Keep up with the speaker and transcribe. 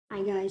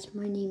Hi guys,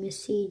 my name is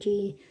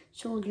CG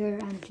Soldier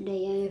and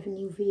today I have a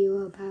new video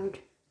about,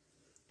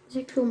 it's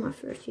actually my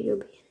first video,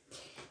 but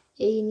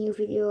a new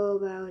video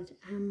about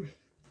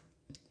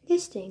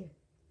this thing.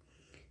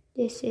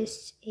 This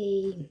is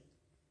a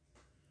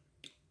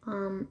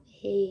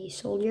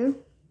soldier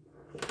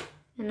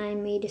and I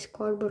made this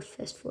cardboard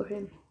vest for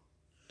him.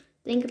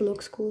 I think it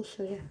looks cool,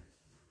 so yeah.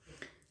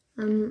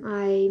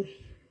 I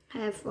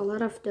have a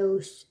lot of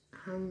those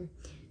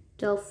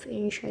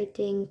 12-inch, I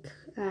think,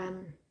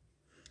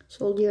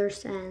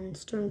 soldiers and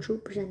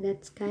stormtroopers and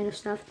that kind of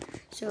stuff.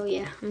 So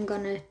yeah, I'm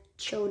gonna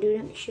show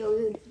you.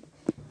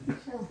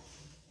 So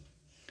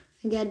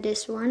I got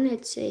this one.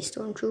 It's a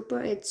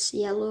stormtrooper. It's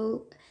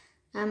yellow.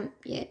 Yeah,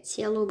 it's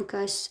yellow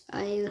because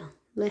I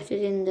left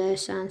it in the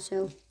sun,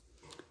 so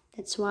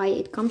that's why.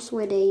 It comes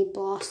with a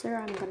blaster.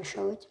 I'm gonna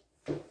show it.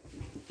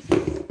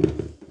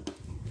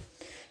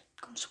 It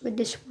comes with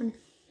this one.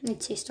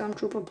 It's a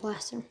stormtrooper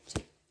blaster.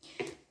 So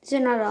these are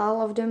not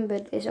all of them,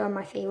 but these are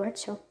my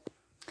favorites. So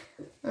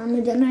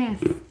and then I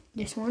have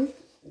this one.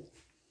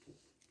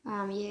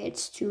 Yeah,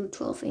 it's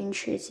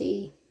 12-inch. It's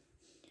a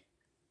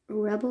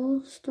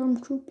Rebel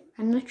Stormtrooper.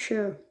 I'm not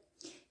sure.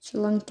 It's a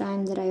long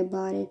time that I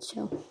bought it,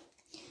 so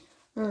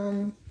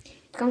it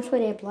comes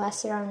with a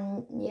blaster,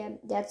 and yeah,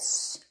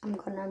 I'm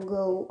gonna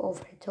go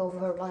over it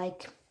over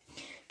like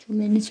 2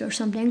 minutes or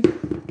something.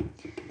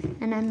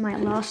 And then my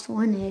last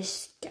one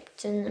is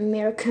Captain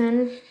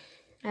American,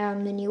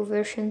 the new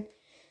version.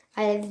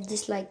 I have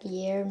this like a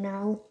year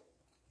now.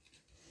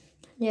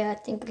 Yeah, I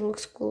think it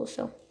looks cool,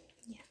 so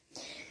yeah.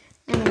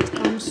 And it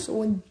comes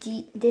with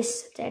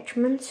this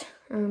attachment.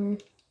 Yeah,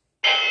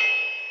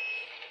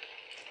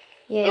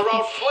 they're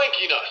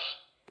outflanking us.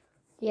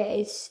 Yeah,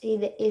 it's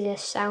a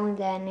sound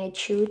and it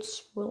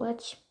shoots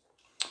bullets.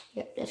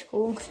 Yeah, that's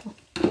cool. So,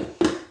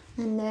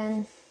 and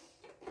then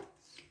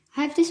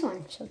I have this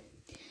one. So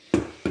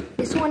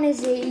this one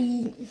is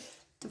the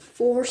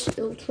Force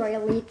Ultra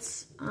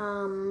Elite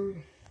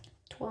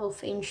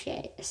 12-inch.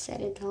 Yeah, I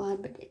said it a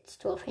lot, but it's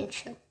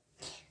 12-inch. So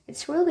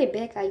it's really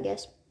big, I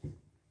guess.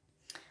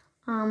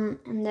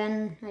 And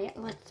then yeah,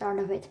 let's start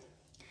with it.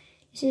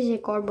 This is a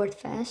cardboard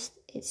vest.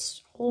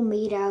 It's all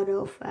made out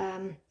of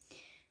I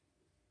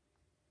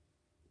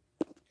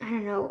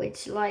don't know.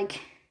 It's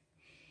like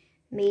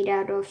made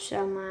out of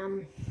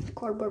some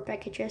cardboard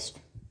packages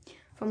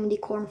from the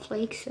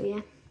cornflakes. So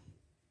yeah,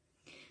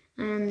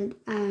 and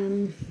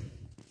then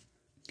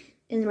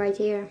right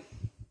here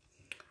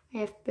I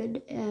have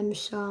put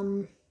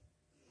some.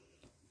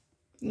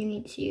 You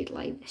need to see it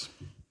like this.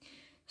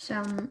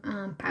 Some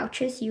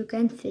pouches. You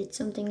can fit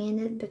something in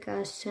it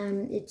because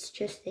it's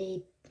just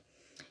a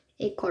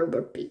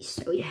cardboard piece.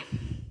 So yeah.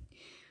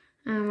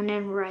 And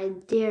then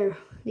right there,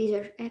 these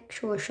are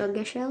actual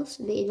shotgun shells.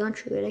 They don't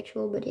shoot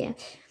actual, but yeah.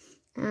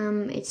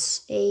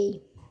 It's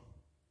a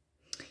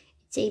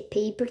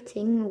paper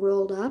thing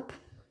rolled up,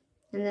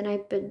 and then I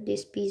put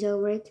this piece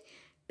over it,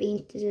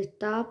 painted the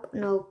top,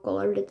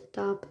 colored at the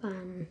top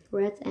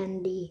red,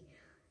 and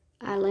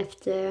I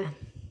left the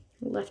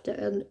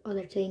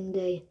other thing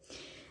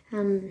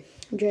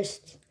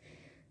just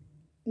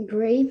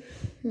gray.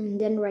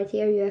 And then right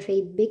here you have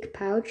a big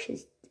pouch.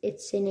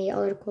 It's in a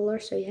other color,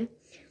 so yeah.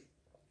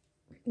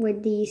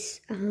 With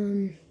these,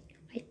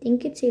 I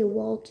think it's a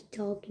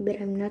walkie-talkie, but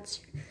I'm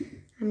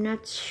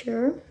not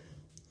sure.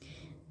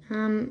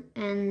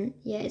 And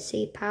yeah, it's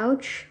a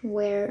pouch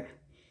where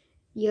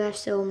you have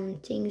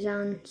some things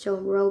on,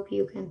 some rope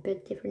you can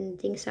put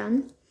different things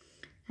on,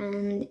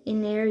 and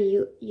in there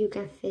you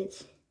can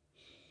fit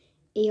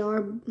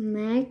AR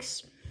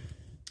mags.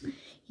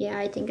 Yeah,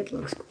 I think it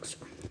looks cool. So.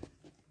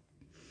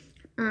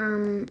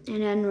 And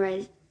then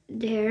right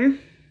there,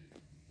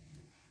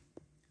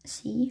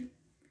 see,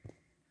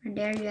 right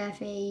there you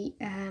have a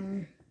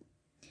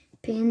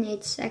pin.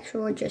 It's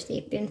actually just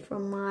a pin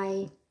from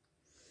my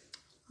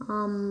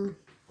kind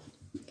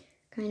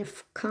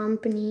of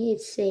company.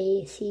 It's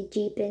a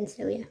CG pin,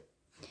 so yeah.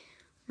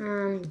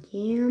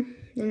 Yeah,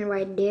 then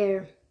right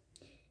there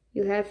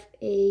you have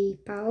a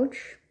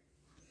pouch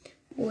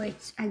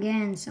with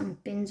again some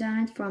pins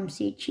on it from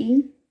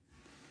CG,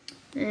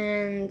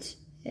 and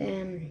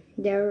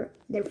they're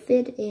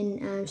fit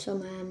in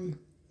some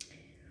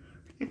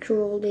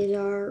actual, these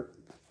are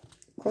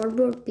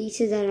cardboard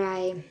pieces that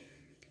I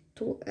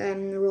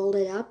rolled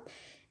it up,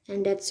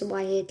 and that's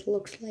why it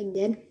looks like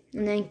that.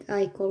 And then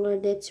I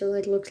colored it so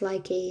it looks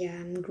like a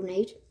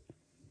grenade.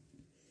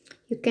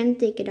 You can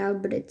take it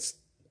out, but it's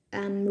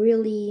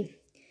really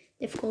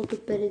difficult to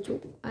put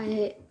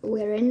it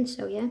where in.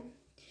 So yeah.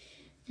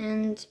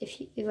 And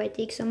if I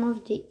take some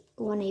of the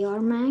 1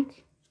 AR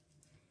mag,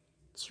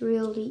 it's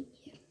really,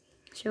 yeah.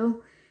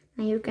 So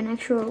now you can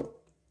actually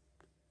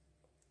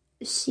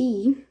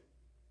see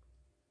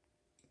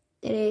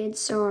that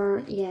it's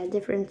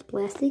different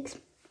plastics.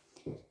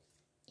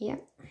 Yeah,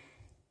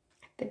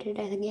 I put it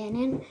again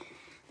in.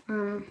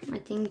 I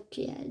think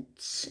yeah,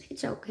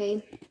 it's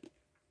okay.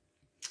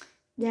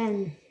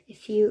 Then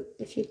if you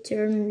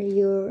turn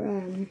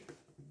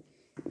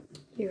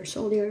your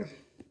soldier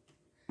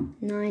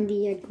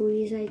 90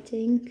 degrees, I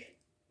think,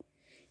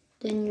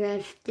 Then you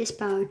have this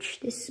pouch.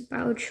 This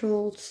pouch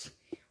holds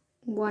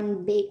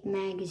one big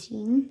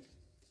magazine,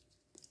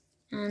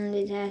 and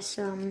it has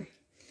some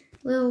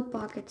little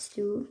pockets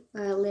too,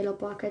 little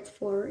pockets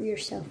for your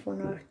cell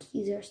phone or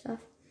keys or stuff.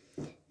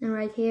 And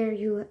right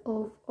here,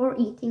 or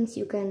eatings,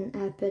 you can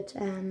put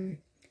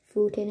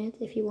food in it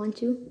if you want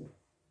to.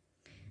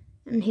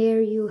 And here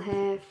you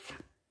have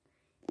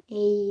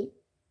a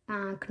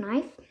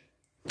knife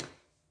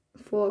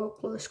for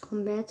close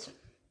combat.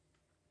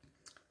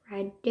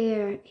 Right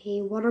there,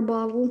 a water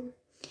bottle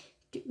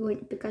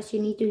because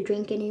you need to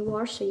drink any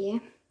water. So yeah,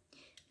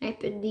 I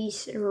put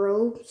these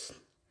ropes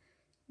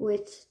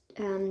with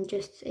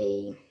just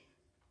a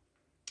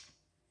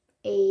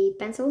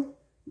pencil,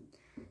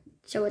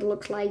 so it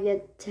looks like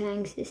that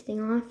hangs this thing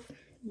off.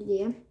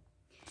 Yeah,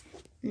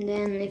 and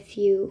then if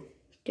you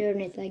turn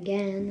it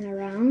again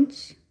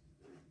around,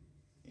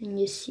 and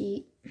you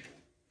see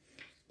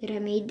that I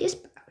made this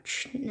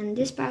pouch. And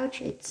this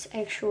pouch, it's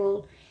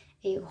actual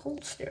a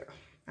holster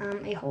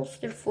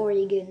for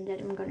a gun that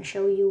I'm gonna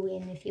show you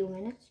in a few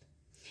minutes.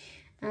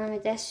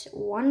 It has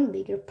one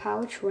bigger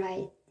pouch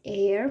right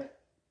here,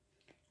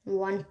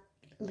 one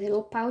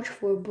little pouch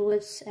for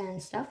bullets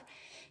and stuff.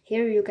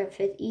 Here you can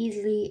fit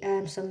easily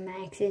some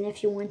mags in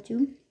if you want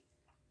to.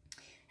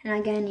 And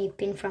again, a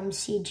pin from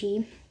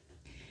CG.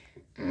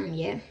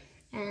 Yeah,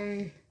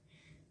 and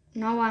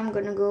now I'm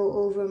gonna go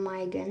over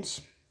my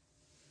guns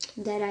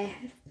that I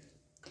have.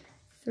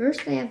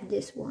 First, I have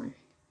this one.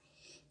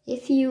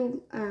 If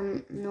you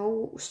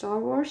know Star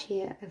Wars,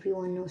 yeah,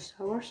 everyone knows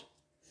Star Wars,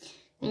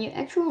 and you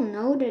actually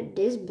know that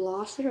this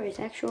blaster is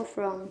actual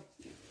from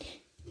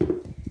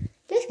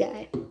this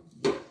guy.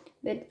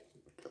 But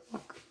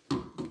look,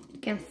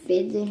 it can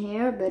fit in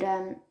here, but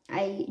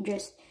I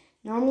just,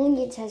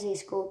 normally it has a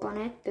scope on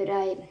it, but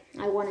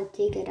I want to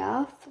take it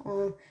off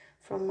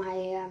from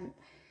my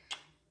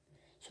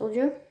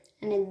soldier,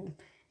 and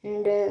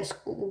the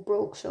scope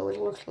broke, so it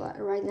looks like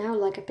right now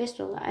like a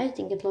pistol. I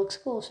think it looks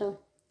cool, so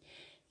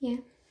yeah.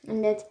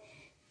 And that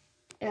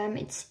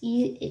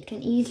it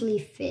can easily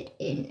fit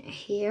in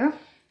here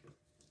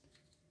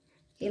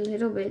a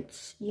little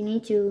bit. You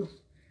need to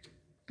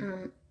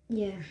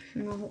yeah,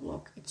 no,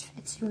 look,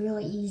 it's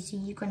really easy.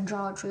 You can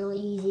draw it really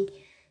easy.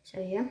 So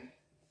yeah.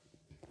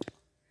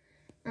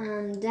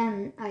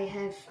 Then I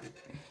have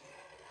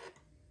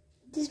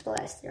these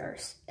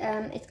blasters.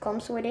 It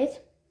comes with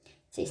it.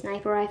 It's a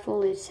sniper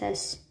rifle. It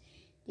has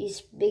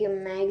these bigger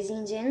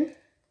magazines in,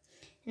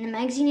 and the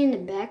magazine in the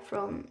back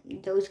from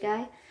those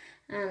guys.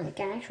 It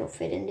can actually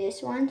fit in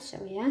this one.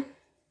 So yeah.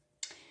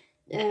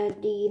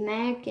 The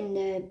mag in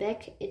the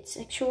back, it's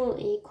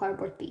actually a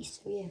cardboard piece.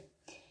 So yeah.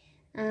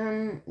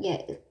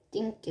 Yeah, I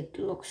think it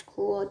looks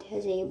cool. It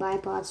has a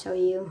bipod, so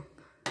you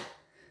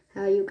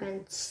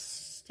can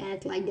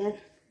stand like that.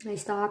 A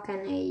stock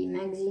and a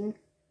magazine,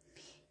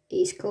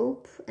 a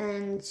scope,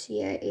 and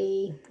yeah,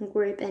 a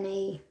grip and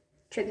a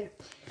trigger.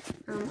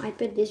 I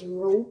put this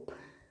rope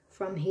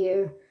from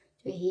here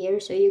to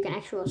here, so you can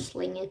actually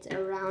sling it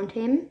around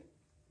him,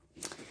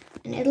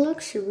 and it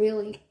looks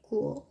really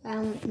cool.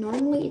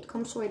 Normally it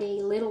comes with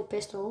a little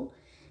pistol,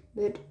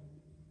 but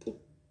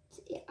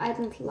I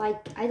don't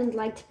like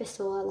the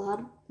pistol a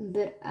lot,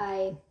 but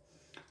I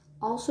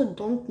also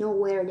don't know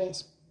where it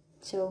is,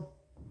 so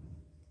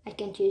I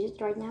can't use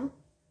it right now.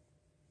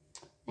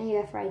 And you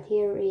have right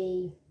here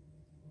a,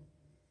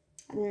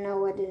 I don't know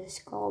what it is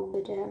called,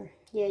 but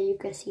yeah, you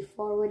can see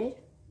far with it,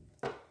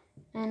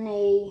 and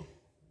a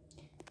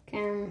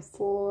cam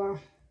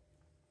for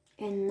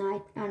a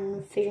night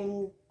and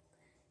vision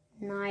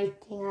night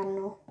thing, I don't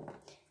know,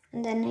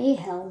 and then a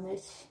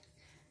helmet.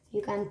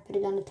 You can put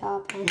it on the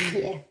top, and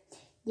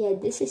yeah,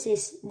 these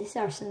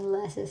are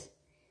sunglasses.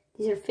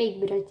 These are fake,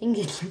 but I think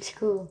it looks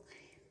cool.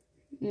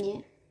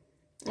 Yeah,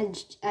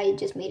 I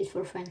just made it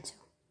for fun, so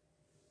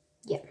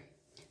yeah,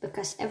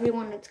 because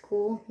everyone that's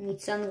cool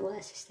needs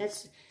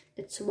sunglasses.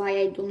 That's why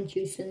I don't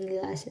use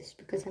sunglasses,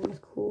 because I'm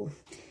not cool.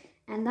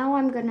 And now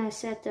I'm gonna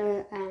set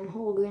the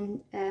whole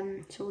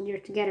gun soldier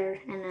together,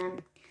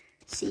 and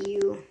see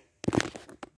you